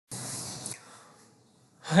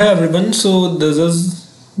Hi everyone, so this is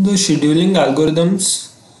the scheduling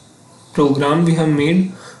algorithms program we have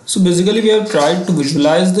made. So basically we have tried to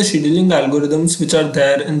visualize the scheduling algorithms which are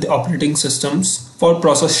there in the operating systems for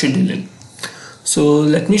process scheduling. So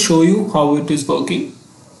let me show you how it is working.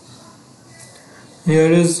 Here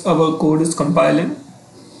is our code is compiling.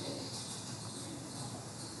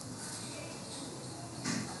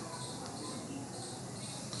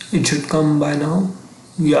 It should come by now.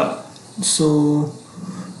 Yeah, so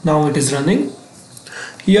now it is running.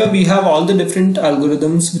 Here we have all the different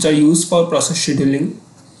algorithms which are used for process scheduling.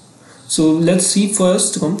 So let's see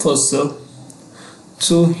first come first serve.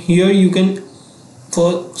 So here you can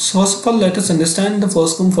first of all let us understand the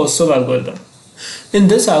first come first serve algorithm. In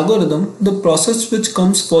this algorithm, the process which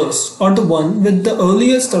comes first or the one with the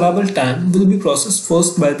earliest arrival time will be processed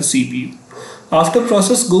first by the CPU. After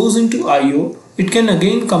process goes into IO, it can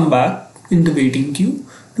again come back in the waiting queue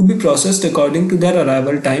to be processed according to their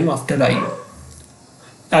arrival time after IO.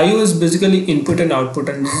 IO is basically input and output,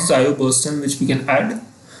 and this is IO burst time which we can add,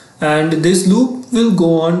 and this loop will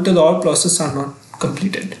go on till all processes are not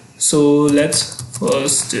completed. So let's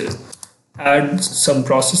first add some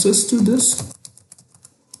processes to this,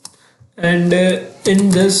 and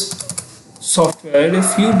in this software,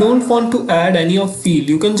 if you don't want to add any of field,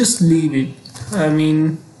 you can just leave it. I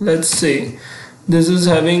mean, let's say this is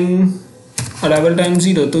having arrival time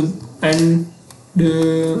 0 and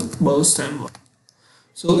the burst time 1.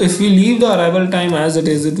 So if we leave the arrival time as it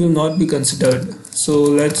is, it will not be considered. So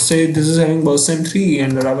let's say this is having burst time 3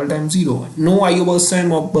 and arrival time 0. No IO burst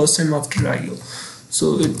time or burst time after IO.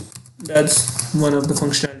 So that's one of the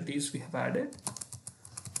functionalities we have added.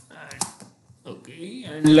 Okay,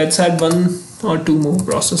 and let's add one or two more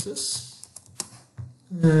processes.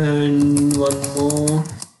 And one more.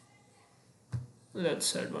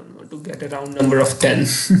 Let's add one more to get a round number of 10.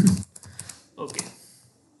 Okay.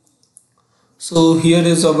 So here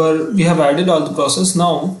is we have added all the process.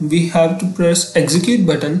 Now we have to press execute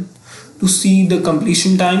button to see the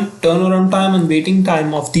completion time, turnaround time and waiting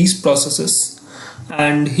time of these processes.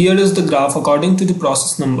 And here is the graph according to the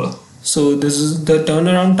process number. So this is the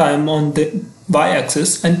turnaround time on the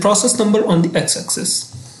y-axis and process number on the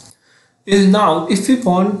x-axis. Now if we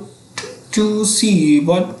want to see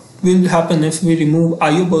what will happen if we remove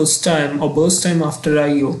IO burst time or burst time after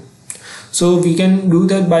IO, so we can do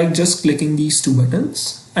that by just clicking these two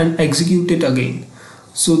buttons and execute it again.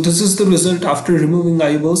 So this is the result after removing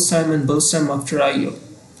IO burst time and burst time after IO.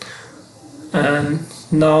 And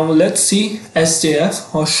now let's see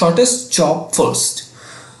SJF or shortest job first.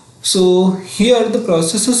 So here the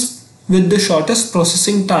processes with the shortest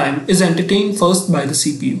processing time is entertained first by the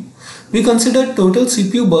CPU. We consider total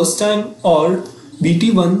CPU burst time or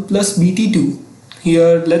BT1 plus BT2.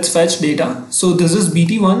 Here let's fetch data. So this is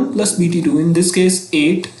BT1 plus BT2, in this case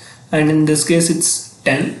 8 and in this case it's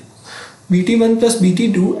 10. BT1 plus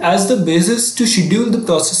BT2 as the basis to schedule the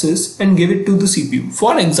processes and give it to the CPU.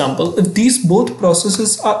 For example, if these both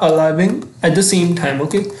processes are arriving at the same time,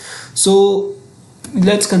 okay, so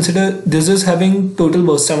let's consider this is having total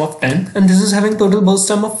burst time of 10 and this is having total burst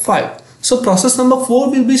time of 5. So process number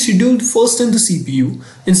 4 will be scheduled first in the CPU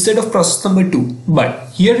instead of process number 2. But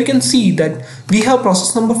here we can see that we have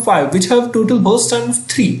process number 5 which have total burst time of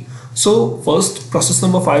 3. So first process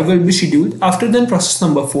number 5 will be scheduled, after then process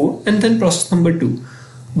number 4 and then process number 2.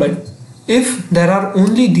 But if there are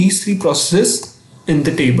only these three processes in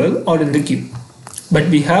the table or in the queue, but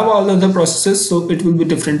we have all other processes, so it will be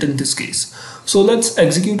different in this case. So let's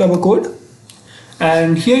execute our code,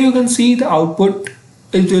 and here you can see the output.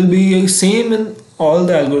 It will be same in all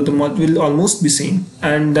the algorithm, it will almost be same.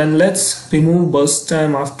 And then let's remove burst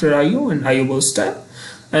time after IO and IO burst time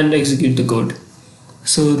and execute the code.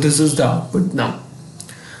 So this is the output now.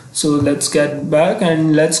 So let's get back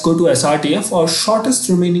and let's go to SRTF or shortest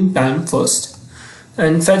remaining time first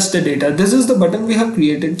and fetch the data. This is the button we have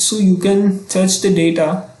created, so you can fetch the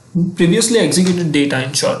data, previously executed data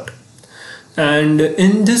in short. And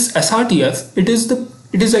in this SRTF, it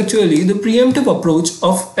is actually the preemptive approach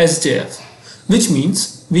of SJF, which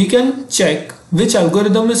means we can check which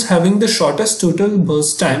algorithm is having the shortest total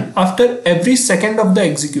burst time after every second of the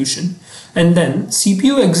execution, and then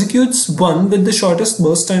CPU executes one with the shortest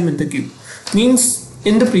burst time in the queue. Means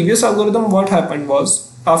in the previous algorithm what happened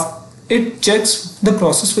was it checks the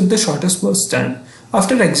process with the shortest burst time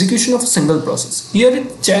after execution of a single process. Here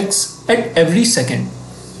it checks at every second,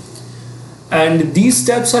 and these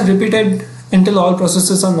steps are repeated until all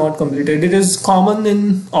processes are not completed. It is common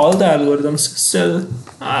in all the algorithms, still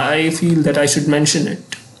I feel that I should mention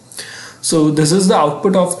it. So this is the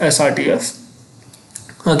output of SRTF.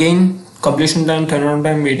 Again, completion time, turnaround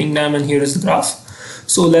time, waiting time, and here is the graph.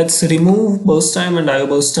 So let's remove burst time and IO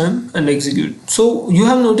burst time and execute. So you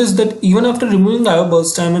have noticed that even after removing IO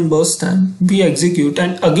burst time and burst time, we execute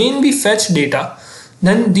and again we fetch data.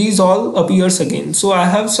 Then these all appears again. So I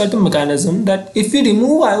have set a mechanism that if we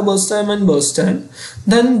remove IO burst time and burst time,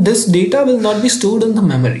 then this data will not be stored in the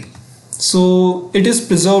memory. So it is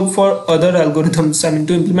preserved for other algorithms, I mean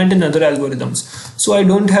to implement in other algorithms. So I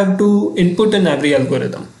don't have to input in every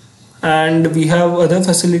algorithm. And we have other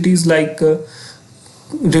facilities like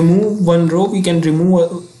remove one row, we can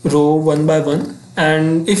remove a row one by one.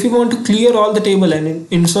 And if we want to clear all the table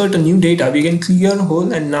and insert a new data, we can clear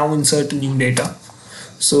whole and now insert a new data.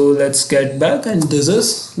 So let's get back, and this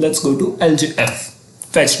is, let's go to LJF,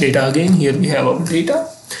 fetch data again. Here we have our data.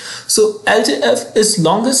 So LJF is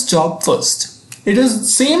longest job first. It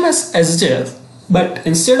is same as SJF, but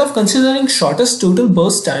instead of considering shortest total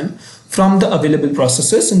burst time from the available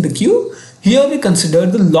processes in the queue, here we consider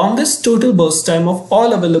the longest total burst time of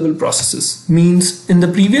all available processes. Means in the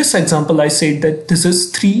previous example I said that this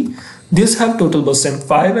is 3, these have total burst time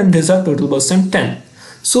 5 and these have total burst time 10.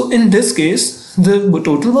 So in this case the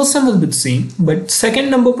total burst time will be the same, but second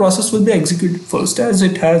number process will be executed first as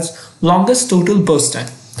it has longest total burst time.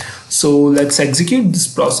 So let's execute this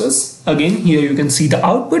process. Again, here you can see the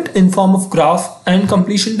output in form of graph and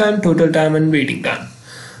completion time, total time and waiting time.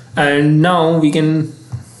 And now we can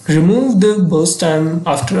remove the burst time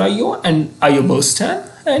after IO and IO burst time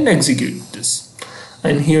and execute this.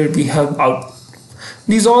 And here we have output.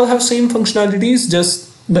 These all have same functionalities, just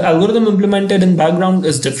the algorithm implemented in background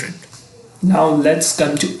is different. Now let's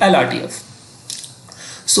come to LRTF.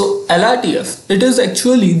 So LRTF, it is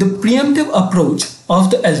actually the preemptive approach of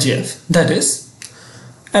the LJF. That is,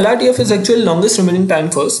 LRTF is actually longest remaining time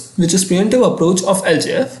first, which is preemptive approach of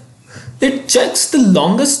LJF. It checks the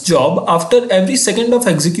longest job after every second of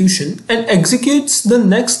execution and executes the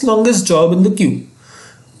next longest job in the queue.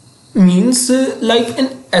 Means like in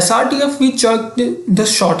SRTF we check the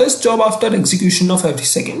shortest job after execution of every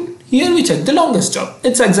second. Here we check the longest job.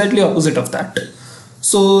 It's exactly opposite of that.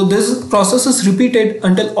 So this process is repeated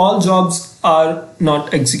until all jobs are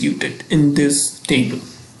not executed in this table.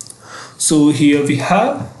 So here we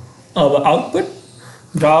have our output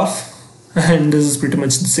graph, and this is pretty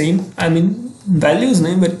much the same. I mean value is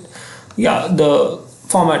name, but yeah, the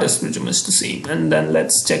format is pretty much the same. And then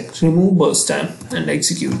let's check remove burst time and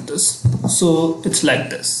execute this. So it's like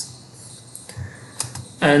this.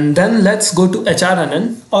 And then let's go to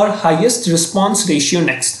HRNN or highest response ratio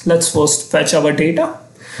next. Let's first fetch our data.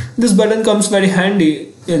 This button comes very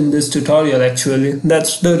handy in this tutorial actually.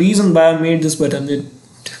 That's the reason why I made this button.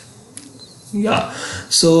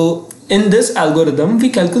 So in this algorithm we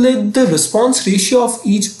calculate the response ratio of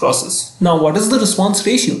each process. Now what is the response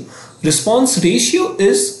ratio? Response ratio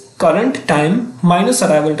is current time minus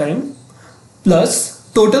arrival time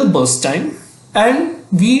plus total burst time, and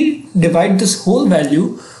we divide this whole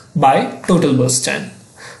value by total burst time.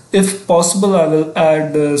 If possible, I will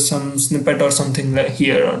add some snippet or something like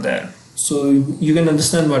here or there, so you can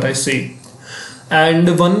understand what I say. And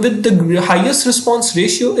the one with the highest response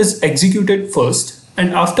ratio is executed first,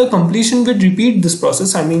 and after completion we repeat this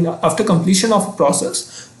process. I mean after completion of a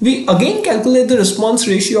process we again calculate the response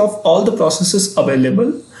ratio of all the processes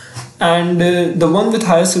available, and the one with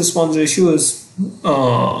highest response ratio is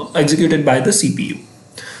executed by the CPU.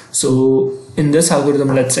 So in this algorithm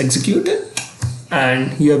let's execute it,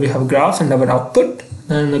 and here we have graph and our output.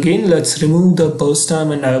 And again let's remove the burst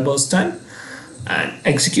time and IO burst time and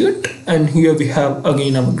execute, and here we have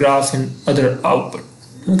again our graph and other output.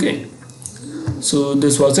 Okay, so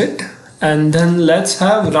this was it. And then let's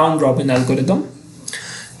have round robin algorithm.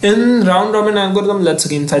 In round robin algorithm, let's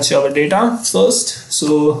again fetch our data first.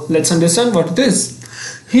 So let's understand what it is.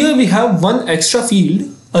 Here we have one extra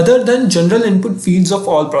field other than general input fields of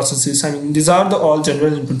all processes. I mean these are the all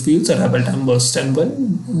general input fields: arrival time, burst time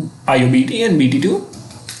 1, IOBT and BT2.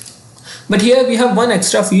 But here we have one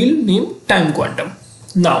extra field named time quantum.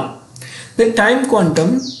 Now the time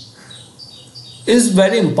quantum is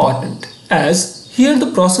very important, as here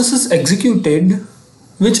the process is executed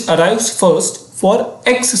which arrives first for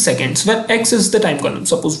x seconds, where x is the time quantum.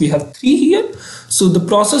 Suppose we have 3 here, so the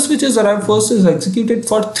process which is arrived first is executed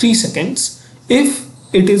for 3 seconds if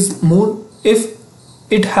it is more, if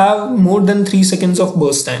it have more than 3 seconds of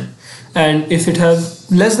burst time, and if it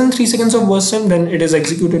has less than 3 seconds of burst time, then it is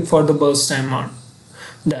executed for the burst time on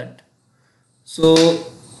that. So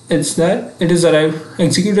it's that it is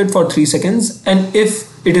executed for 3 seconds, and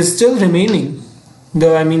if it is still remaining,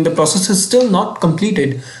 the process is still not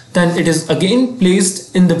completed, then it is again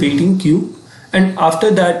placed in the waiting queue, and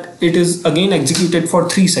after that it is again executed for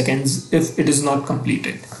 3 seconds if it is not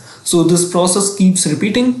completed. So this process keeps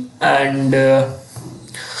repeating and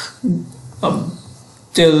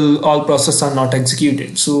till all processes are not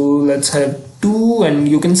executed. So let's have 2, and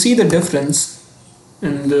you can see the difference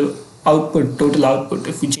in the output, total output,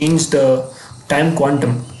 if we change the time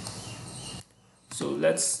quantum. So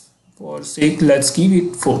let's, for sake, let's keep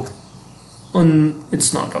it 4.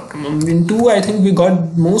 It's not optimum. In 2 I think we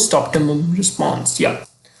got most optimum response. Yeah,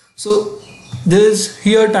 so this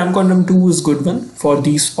here time quantum 2 is good one for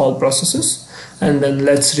these all processes. And then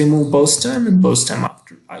let's remove burst time and burst time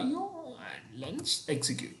after IO, and let's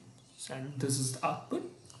execute. And this is the output.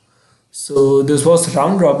 So this was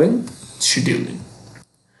round robin scheduling.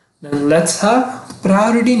 Then let's have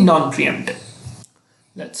priority non-preemptive.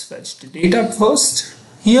 Let's fetch the data first.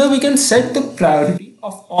 Here we can set the priority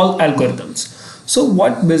of all algorithms. So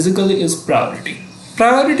what basically is priority?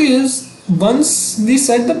 Priority is, once we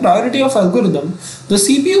set the priority of algorithm, the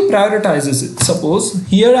CPU prioritizes it. Suppose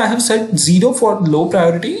here I have set 0 for low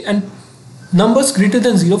priority and numbers greater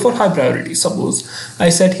than 0 for high priority. Suppose I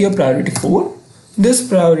set here priority 4. This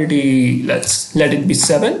priority, let's let it be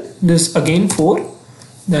 7. This again 4.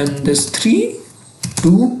 Then this 3,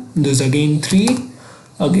 2. This again 3.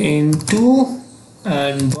 Again 2.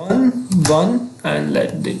 And 1, 1. And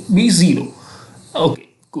let it be 0. Okay,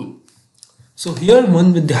 cool. So here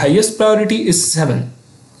one with the highest priority is 7.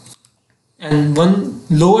 And one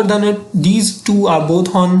lower than it. These two are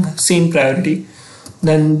both on same priority.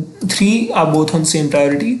 Then 3 are both on same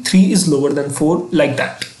priority. 3 is lower than 4, like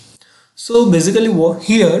that. So basically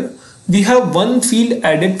here we have one field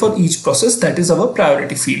added for each process, that is our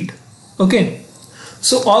priority field. Okay.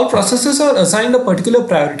 So all processes are assigned a particular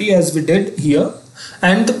priority as we did here,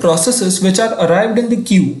 and the processes which are arrived in the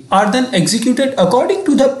queue are then executed according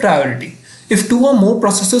to the priority. If 2 or more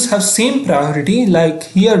processes have same priority, like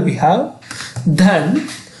here we have, then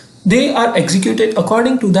they are executed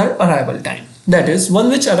according to their arrival time. That is, one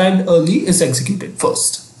which arrived early is executed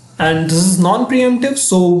first. And this is non-preemptive,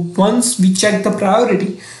 so once we check the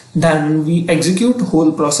priority, then we execute the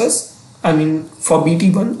whole process. I mean for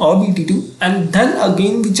BT1 or BT2, and then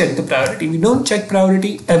again we check the priority. We don't check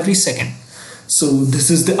priority every second. So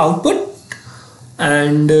this is the output,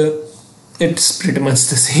 and it's pretty much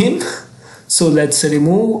the same. So let's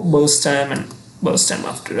remove burst time and burst time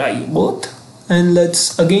after IO both, and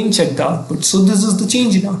let's again check the output. So this is the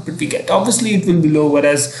change in output we get. Obviously it will be lower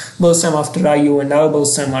as burst time after IO and our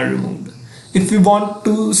burst time are removed. If we want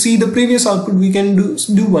to see the previous output, we can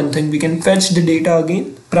do one thing. We can fetch the data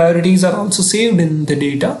again. Priorities are also saved in the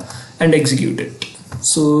data and execute it.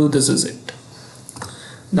 So this is it.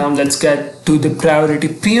 Now let's get to the priority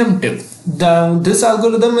preemptive. Now this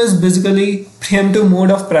algorithm is basically preemptive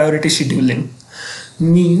mode of priority scheduling.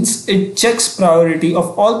 Means it checks priority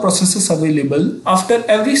of all processes available after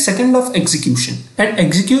every second of execution and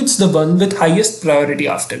executes the one with highest priority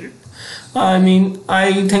after it. I mean,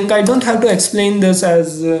 I think I don't have to explain this,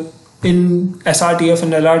 as in SRTF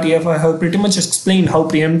and LRTF I have pretty much explained how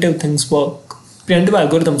preemptive things work, preemptive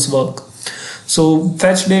algorithms work. So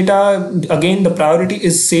fetch data, again the priority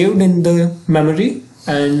is saved in the memory,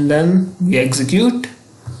 and then we execute.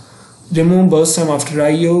 Remove burst time after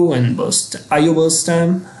IO and IO burst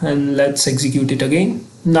time, and let's execute it again.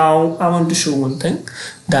 Now I want to show one thing,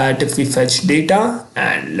 that if we fetch data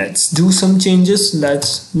and let's do some changes,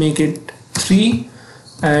 let's make it 3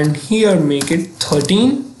 and here make it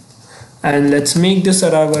 13, and let's make this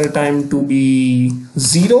arrival time to be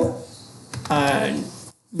 0 and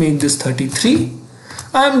make this 33.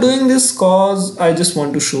 I'm doing this cause I just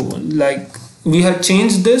want to show one, like we have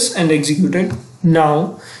changed this and executed.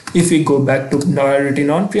 Now if we go back to priority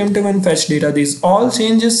non-preemptive and fetch data, these all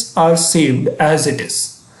changes are saved as it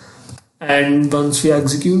is, and once we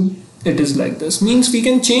execute it is like this. Means we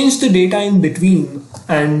can change the data in between,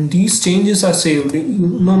 and these changes are saved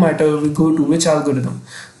no matter we go to which algorithm.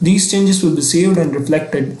 These changes will be saved and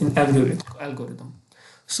reflected in every algorithm.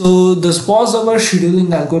 So this was our scheduling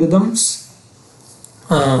algorithms,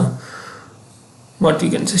 what we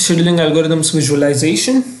can say, scheduling algorithms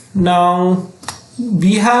visualization. Now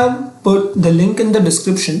we have put the link in the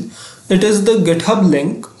description. It is the GitHub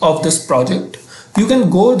link of this project. You can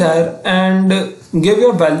go there and give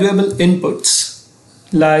your valuable inputs.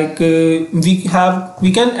 Like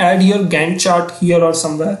we can add your Gantt chart here or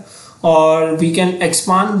somewhere, or we can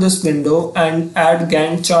expand this window and add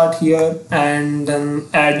Gantt chart here and then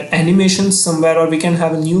add animations somewhere, or we can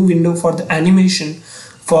have a new window for the animation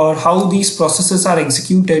for how these processes are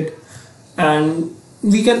executed, and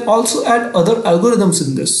we can also add other algorithms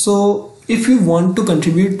in this. So if you want to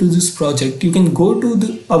contribute to this project, you can go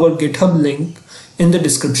to our GitHub link in the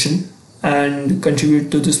description and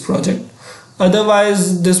contribute to this project.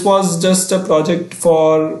 Otherwise, this was just a project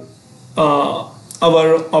for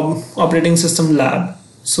our operating system lab.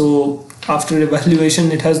 So after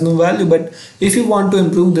evaluation, it has no value. But if you want to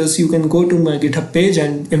improve this, you can go to my GitHub page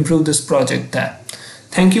and improve this project there.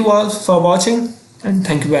 Thank you all for watching, and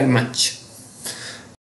thank you very much.